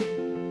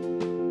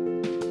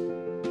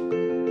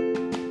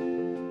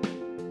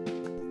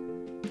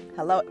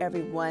Hello,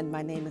 everyone.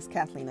 My name is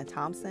Kathleen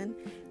Thompson.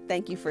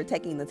 Thank you for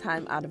taking the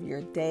time out of your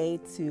day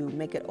to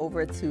make it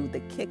over to the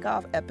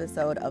kickoff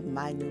episode of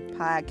my new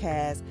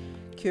podcast,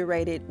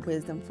 Curated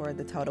Wisdom for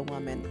the Total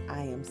Woman.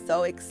 I am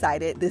so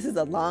excited. This is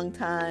a long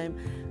time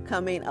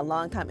coming, a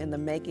long time in the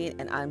making,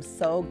 and I'm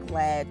so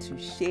glad to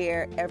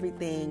share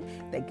everything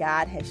that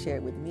God has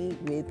shared with me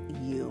with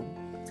you.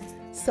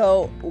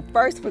 So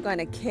first, we're going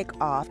to kick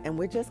off, and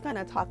we're just going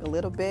to talk a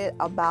little bit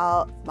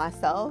about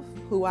myself,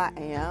 who I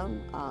am,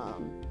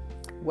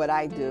 what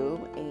I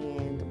do,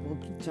 and we'll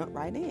jump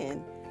right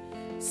in.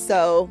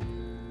 So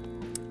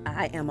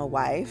I am a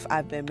wife.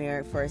 I've been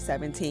married for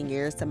 17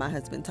 years to my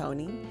husband,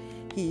 Tony.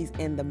 He's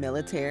in the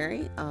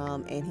military,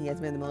 and he has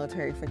been in the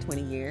military for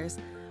 20 years.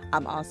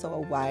 I'm also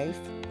a wife.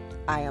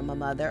 I am a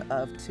mother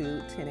of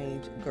 2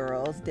 teenage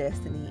girls,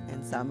 Destiny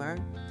and Summer.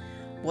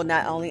 Well,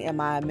 not only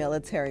am I a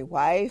military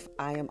wife,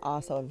 I am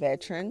also a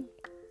veteran.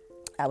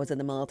 I was in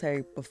the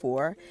military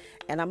before,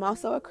 and I'm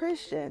also a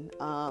Christian.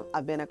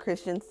 I've been a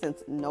Christian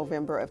since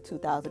November of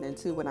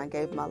 2002 when I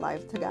gave my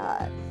life to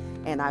God,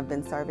 and I've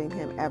been serving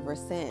Him ever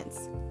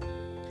since.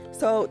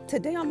 So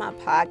today on my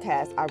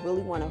podcast, I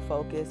really want to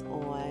focus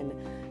on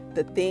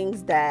the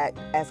things that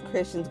as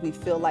Christians we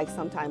feel like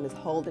sometimes is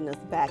holding us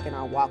back in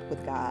our walk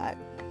with God.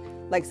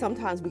 Like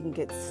sometimes we can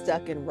get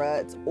stuck in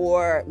ruts,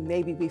 or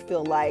maybe we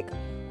feel like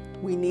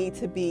we need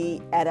to be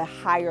at a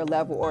higher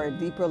level or a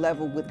deeper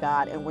level with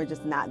God, and we're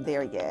just not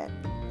there yet.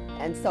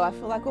 And so I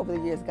feel like over the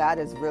years, God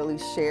has really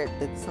shared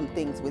some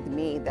things with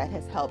me that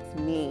has helped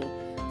me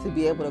to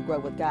be able to grow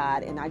with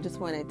God. And I just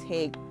want to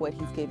take what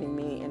He's giving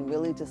me and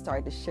really just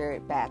start to share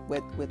it back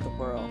with the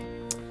world.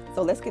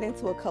 So let's get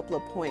into a couple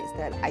of points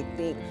that I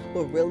think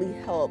will really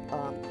help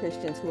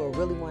Christians who are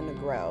really wanting to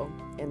grow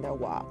in their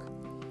walk.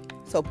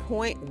 So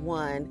point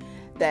one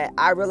that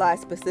I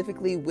realized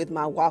specifically with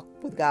my walk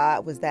with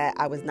God was that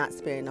I was not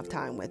spending enough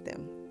time with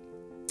Him.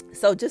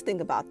 So just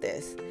think about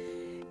this.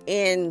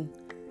 In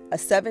a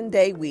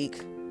 7-day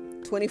week,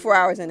 24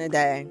 hours in a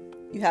day,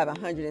 you have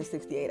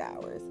 168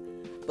 hours.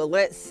 But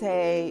let's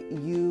say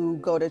you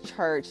go to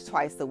church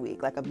twice a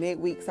week, like a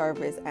midweek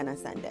service and a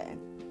Sunday.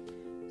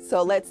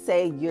 So let's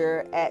say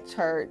you're at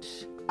church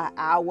an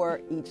hour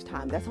each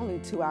time. That's only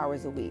 2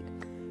 hours a week.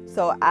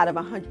 So out of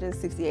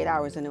 168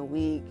 hours in a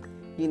week,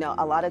 you know,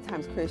 a lot of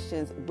times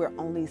Christians, we're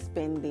only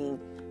spending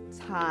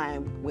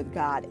time with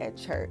God at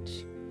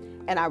church.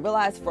 And I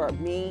realized for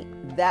me,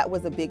 that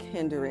was a big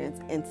hindrance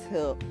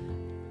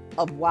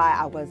of why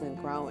I wasn't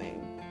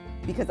growing,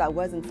 because I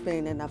wasn't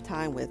spending enough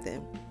time with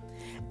Him.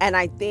 And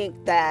I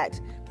think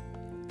that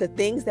the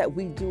things that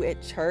we do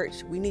at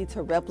church, we need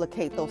to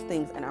replicate those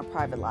things in our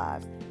private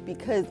lives,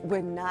 because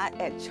we're not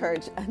at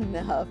church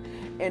enough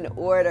in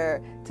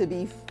order to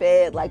be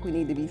fed like we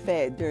need to be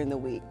fed during the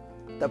week.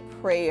 The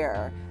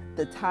prayer,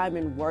 the time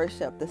in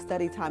worship, the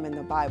study time in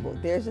the Bible.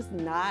 There's just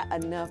not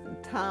enough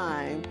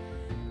time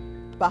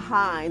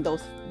behind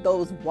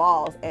those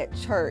walls at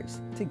church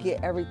to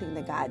get everything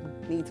that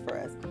God needs for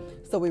us.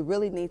 So we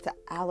really need to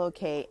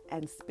allocate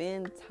and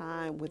spend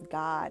time with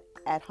God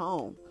at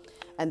home.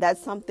 And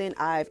that's something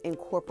I've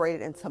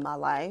incorporated into my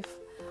life.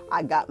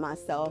 I got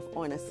myself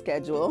on a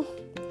schedule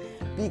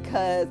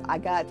because I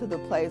got to the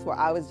place where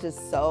I was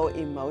just so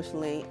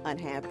emotionally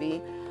unhappy.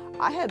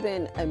 I had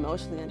been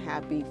emotionally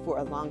unhappy for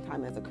a long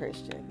time as a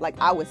Christian. Like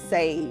I was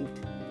saved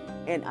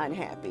and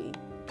unhappy.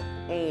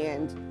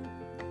 And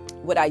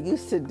what I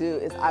used to do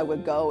is I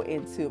would go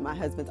into my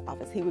husband's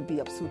office. He would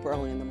be up super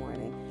early in the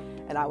morning.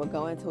 And I would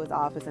go into his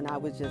office and I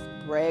would just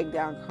break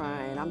down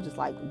crying. I'm just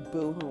like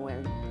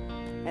boo-hooing.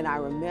 And I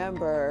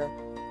remember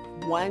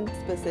one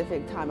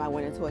specific time I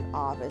went into his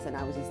office and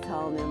I was just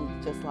telling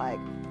him just like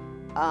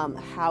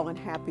how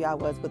unhappy I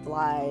was with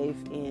life,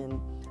 and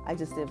I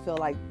just didn't feel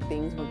like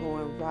things were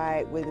going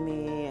right with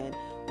me, and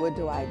what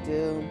do I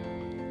do?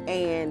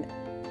 And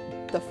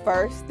the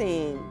first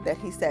thing that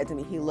he said to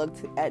me, he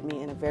looked at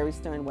me in a very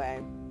stern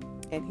way,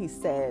 and he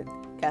said,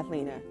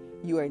 "Kathlena,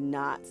 you are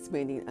not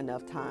spending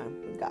enough time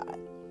with God."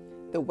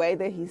 The way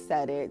that he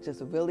said it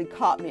just really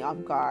caught me off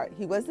guard.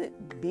 He wasn't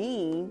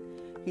mean.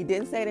 He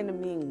didn't say it in a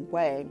mean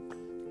way.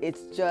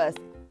 It's just,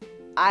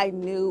 I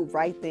knew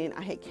right then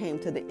I had came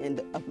to the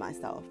end of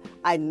myself.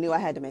 I knew I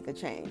had to make a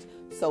change.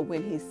 So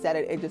when he said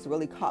it, it just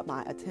really caught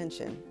my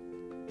attention.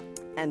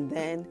 And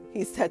then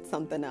he said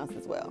something else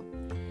as well.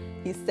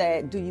 He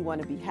said, "Do you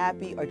want to be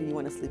happy or do you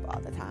want to sleep all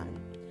the time?"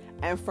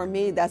 And for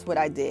me, that's what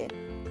I did.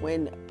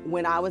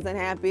 When I was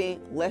unhappy,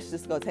 let's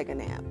just go take a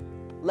nap.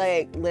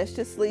 Like, let's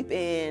just sleep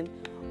in,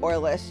 or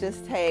let's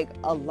just take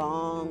a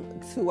long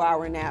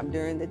 2-hour nap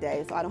during the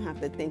day so I don't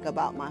have to think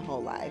about my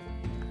whole life.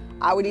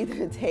 I would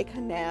either take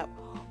a nap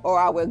or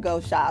I would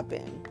go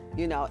shopping,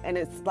 you know, and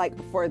it's like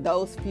for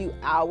those few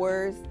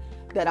hours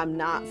that I'm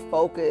not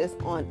focused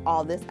on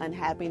all this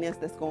unhappiness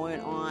that's going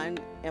on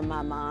in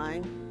my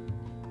mind,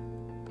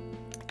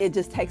 it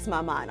just takes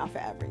my mind off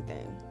of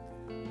everything.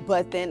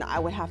 But then I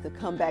would have to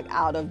come back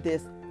out of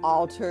this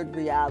altered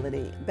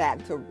reality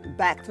back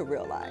to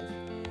real life.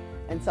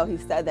 And so he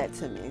said that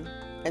to me.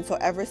 And so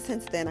ever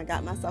since then, I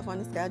got myself on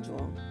a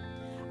schedule.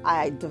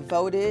 I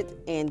devoted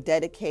and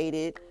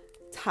dedicated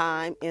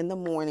time in the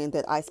morning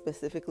that I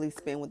specifically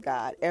spend with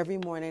God. Every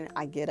morning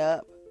I get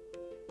up,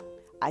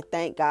 I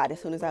thank God.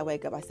 As soon as I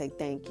wake up, I say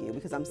thank you,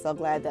 because I'm so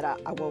glad that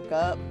I woke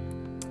up.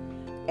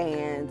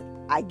 And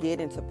I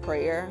get into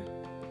prayer.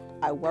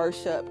 I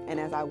worship, and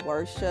as I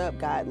worship,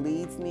 God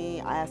leads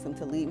me. I ask him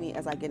to lead me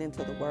as I get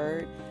into the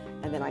word,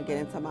 and then I get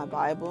into my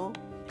Bible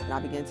and I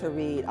begin to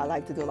read. I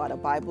like to do a lot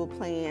of Bible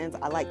plans.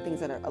 I like things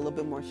that are a little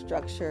bit more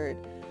structured.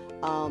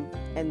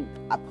 And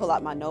I pull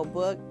out my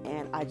notebook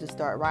and I just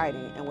start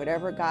writing. And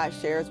whatever God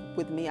shares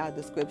with me out of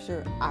the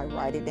scripture, I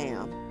write it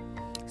down.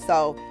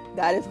 So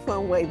that is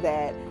one way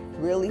that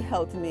really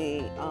helped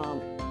me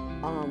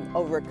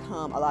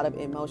overcome a lot of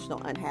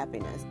emotional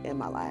unhappiness in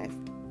my life.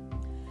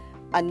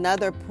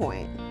 Another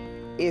point,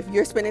 if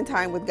you're spending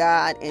time with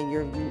God and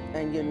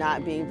you're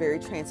not being very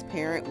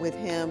transparent with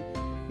him,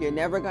 you're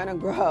never going to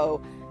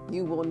grow.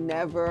 You will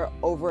never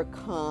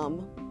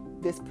overcome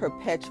this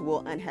perpetual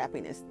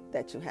unhappiness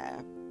that you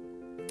have.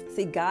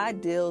 See, God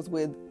deals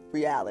with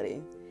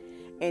reality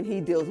and he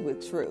deals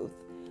with truth.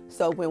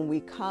 So when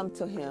we come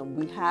to him,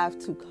 we have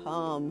to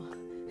come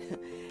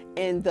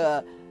in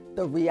the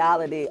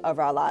reality of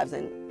our lives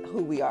and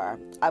who we are.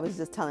 I was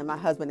just telling my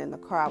husband in the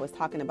car, I was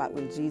talking about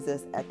when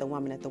Jesus at the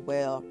woman at the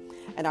well.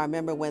 And I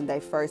remember when they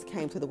first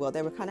came to the well,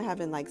 they were kind of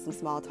having like some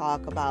small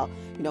talk about,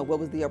 what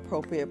was the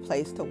appropriate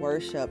place to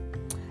worship.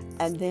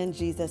 And then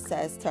Jesus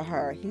says to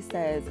her, he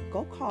says,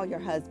 go call your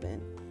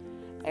husband.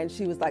 And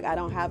she was like, I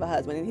don't have a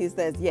husband. And he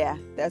says, yeah,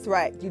 that's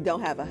right. You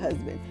don't have a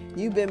husband.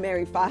 You've been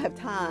married 5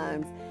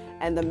 times.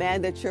 And the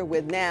man that you're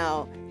with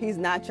now, he's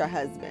not your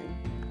husband.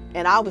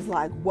 And I was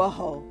like,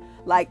 whoa,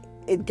 like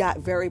it got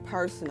very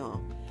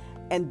personal.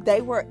 And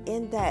they were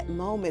in that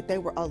moment, they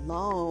were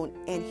alone,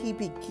 and he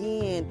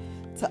began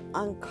to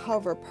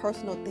uncover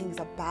personal things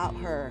about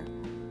her,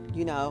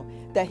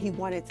 that he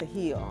wanted to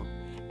heal.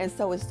 And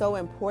so it's so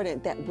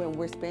important that when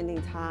we're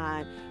spending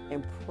time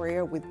in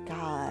prayer with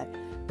God,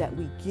 that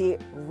we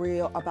get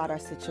real about our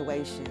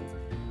situations.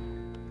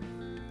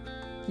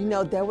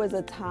 There was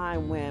a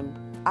time when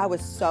I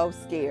was so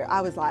scared.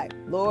 I was like,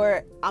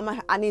 Lord,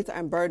 I need to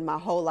unburden my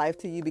whole life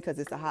to you because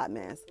it's a hot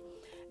mess.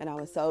 And I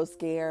was so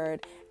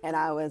scared. And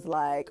I was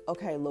like,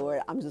 okay,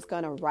 Lord, I'm just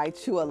going to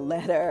write you a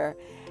letter.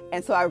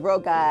 And so I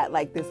wrote God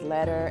like this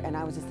letter, and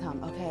I was just telling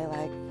him, okay,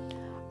 like,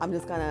 I'm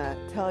just going to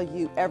tell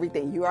you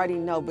everything. You already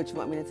know, but you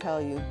want me to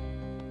tell you.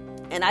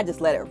 And I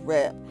just let it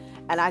rip.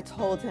 And I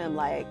told him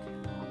like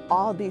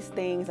all these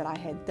things that I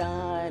had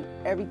done,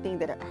 everything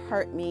that had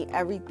hurt me,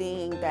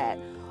 everything that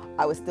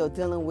I was still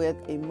dealing with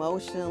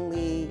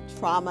emotionally,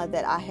 trauma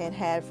that I had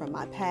had from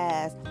my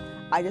past.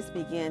 I just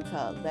began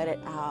to let it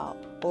out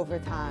over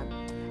time.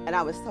 And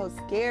I was so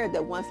scared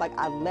that once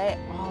I let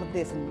all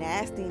this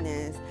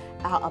nastiness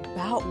out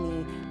about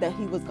me, that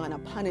he was going to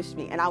punish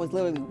me. And I was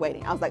literally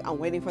waiting. I was like, I'm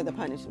waiting for the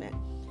punishment.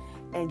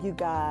 And you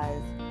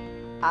guys,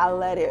 I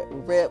let it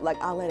rip.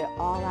 I let it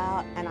all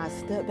out. And I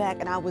stood back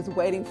and I was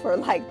waiting for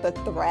the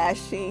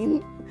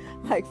thrashing,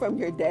 from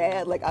your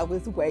dad. I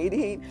was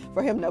waiting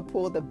for him to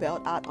pull the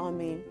belt out on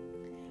me.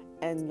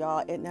 And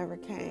y'all, it never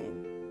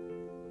came.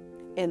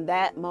 In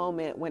that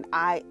moment, when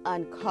I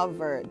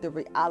uncovered the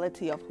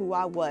reality of who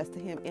I was to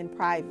him in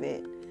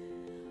private,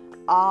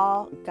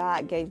 all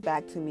God gave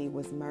back to me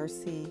was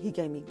mercy. He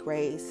gave me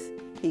grace.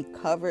 He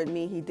covered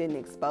me. He didn't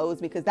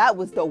expose me, because that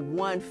was the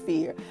one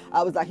fear.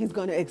 I was like, he's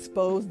going to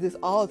expose this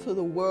all to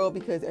the world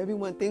because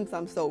everyone thinks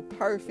I'm so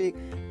perfect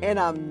and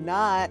I'm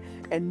not.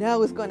 And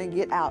now it's going to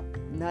get out.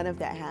 None of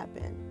that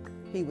happened.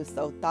 He was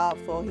so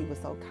thoughtful. He was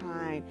so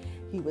kind.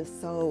 He was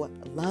so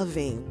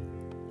loving.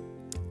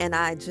 And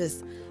I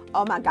just,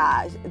 oh my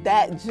gosh,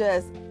 that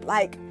just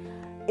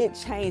it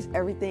changed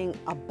everything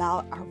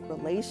about our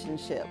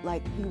relationship.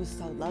 He was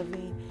so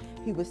loving.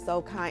 He was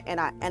so kind. And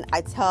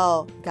I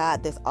tell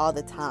God this all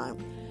the time.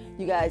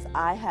 You guys,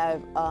 I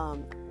have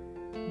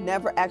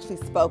never actually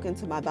spoken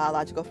to my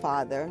biological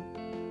father.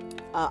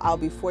 I'll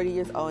be 40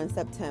 years old in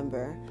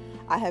September.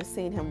 I have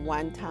seen him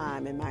one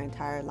time in my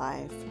entire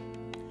life.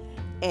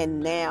 And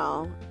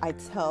now I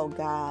tell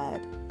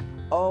God,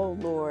 oh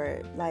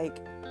Lord,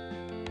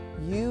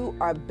 you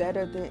are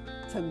better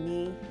to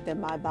me than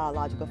my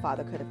biological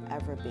father could have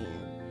ever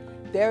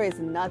been. There is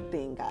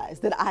nothing, guys,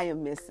 that I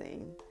am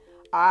missing.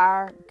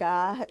 Our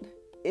God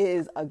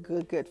is a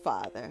good, good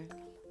father.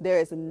 There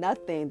is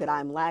nothing that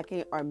I'm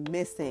lacking or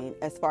missing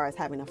as far as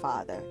having a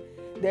father.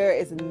 There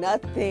is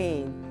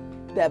nothing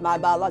that my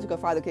biological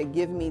father could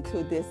give me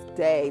to this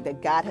day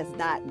that God has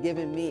not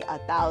given me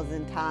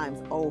 1,000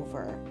 times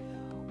over.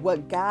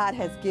 What God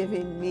has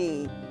given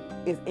me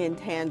is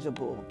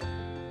intangible.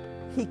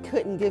 He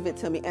couldn't give it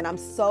to me. And I'm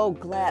so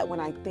glad when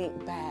I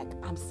think back,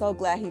 I'm so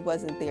glad he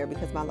wasn't there,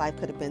 because my life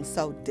could have been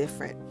so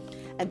different.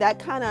 And that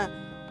kind of,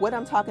 what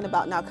I'm talking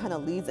about now kind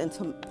of leads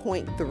into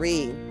point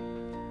 3.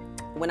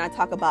 When I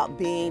talk about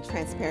being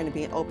transparent and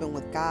being open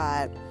with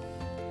God,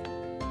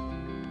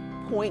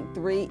 point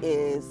 3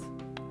 is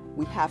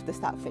we have to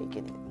stop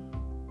faking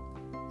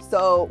it.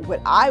 So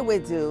what I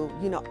would do,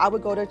 I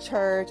would go to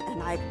church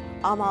and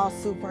I'm all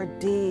super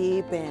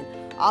deep and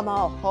I'm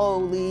all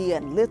holy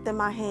and lifting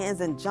my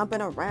hands and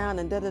jumping around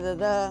and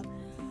da-da-da-da.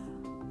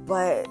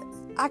 But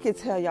I can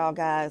tell y'all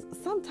guys,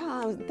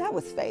 sometimes that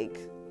was fake.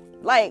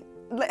 Like,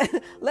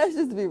 let's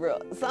just be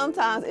real.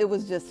 Sometimes it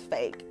was just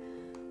fake.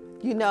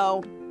 You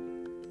know,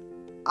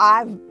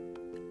 I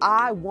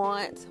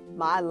want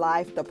my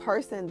life, the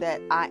person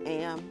that I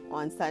am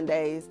on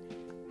Sundays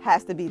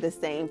has to be the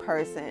same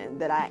person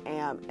that I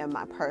am in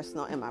my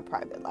personal and my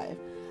private life.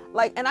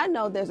 Like, and I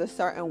know there's a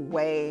certain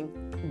way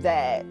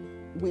that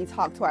we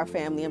talk to our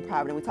family in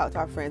private and we talk to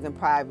our friends in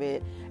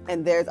private,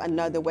 and there's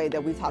another way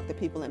that we talk to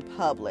people in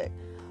public.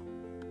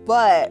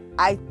 But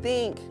I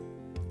think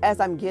as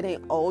I'm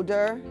getting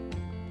older,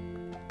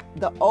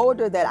 the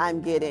older that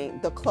I'm getting,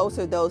 the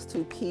closer those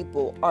two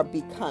people are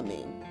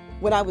becoming.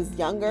 When I was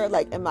younger,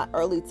 like in my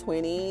early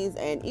 20s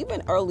and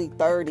even early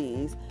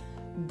 30s,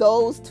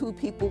 those two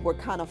people were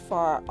kind of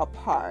far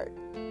apart.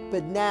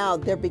 But now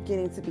they're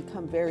beginning to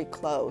become very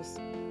close.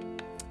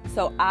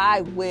 So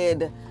I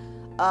would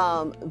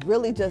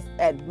really just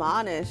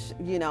admonish,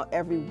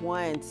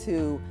 everyone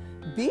to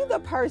be the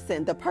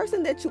person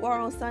that you are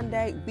on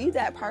Sunday. Be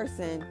that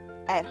person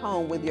at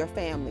home with your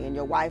family and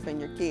your wife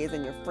and your kids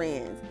and your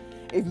friends.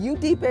 If you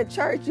deep at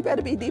church, you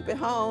better be deep at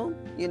home,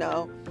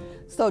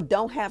 So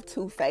don't have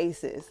two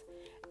faces.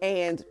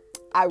 And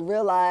I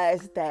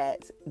realized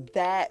that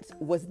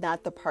was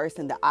not the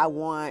person that I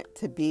want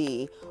to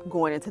be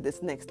going into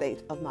this next stage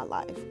of my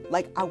life.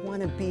 Like, I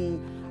want to be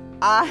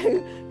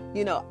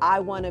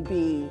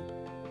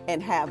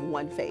and have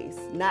one face,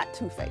 not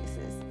two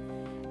faces.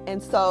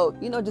 And so,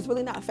 just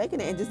really not faking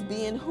it and just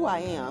being who I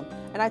am.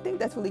 And I think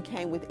that's really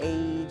came with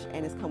age,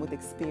 and it's come with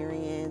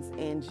experience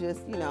and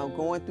just,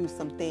 going through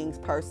some things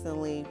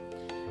personally.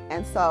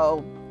 And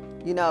so,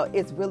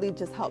 it's really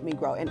just helped me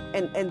grow.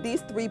 And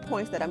these 3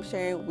 points that I'm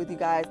sharing with you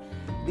guys,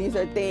 these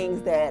are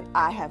things that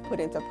I have put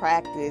into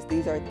practice.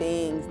 These are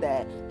things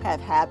that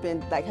have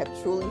happened, like have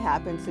truly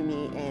happened to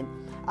me. And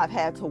I've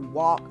had to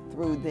walk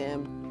through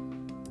them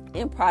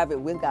in private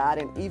with God,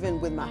 and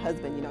even with my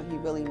husband. He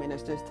really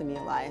ministers to me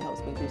a lot and helps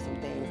me through some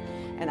things,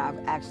 and I've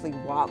actually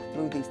walked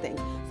through these things.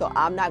 So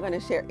I'm not going to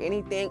share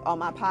anything on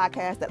my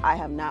podcast that I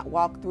have not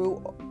walked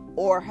through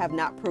or have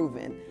not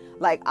proven.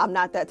 Like, I'm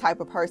not that type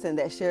of person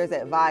that shares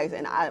advice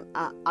and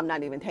I'm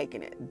not even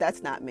taking it.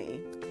 That's not me.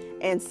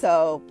 And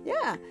so,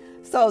 yeah.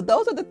 So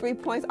those are the 3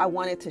 points I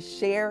wanted to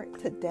share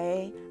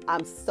today.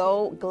 I'm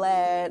so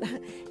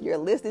glad you're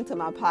listening to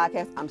my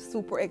podcast. I'm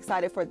super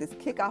excited for this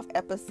kickoff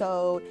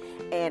episode.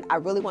 And I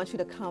really want you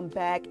to come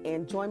back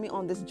and join me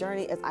on this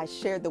journey as I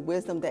share the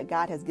wisdom that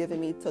God has given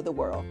me to the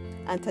world.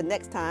 Until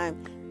next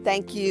time,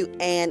 thank you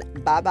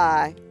and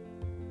bye-bye.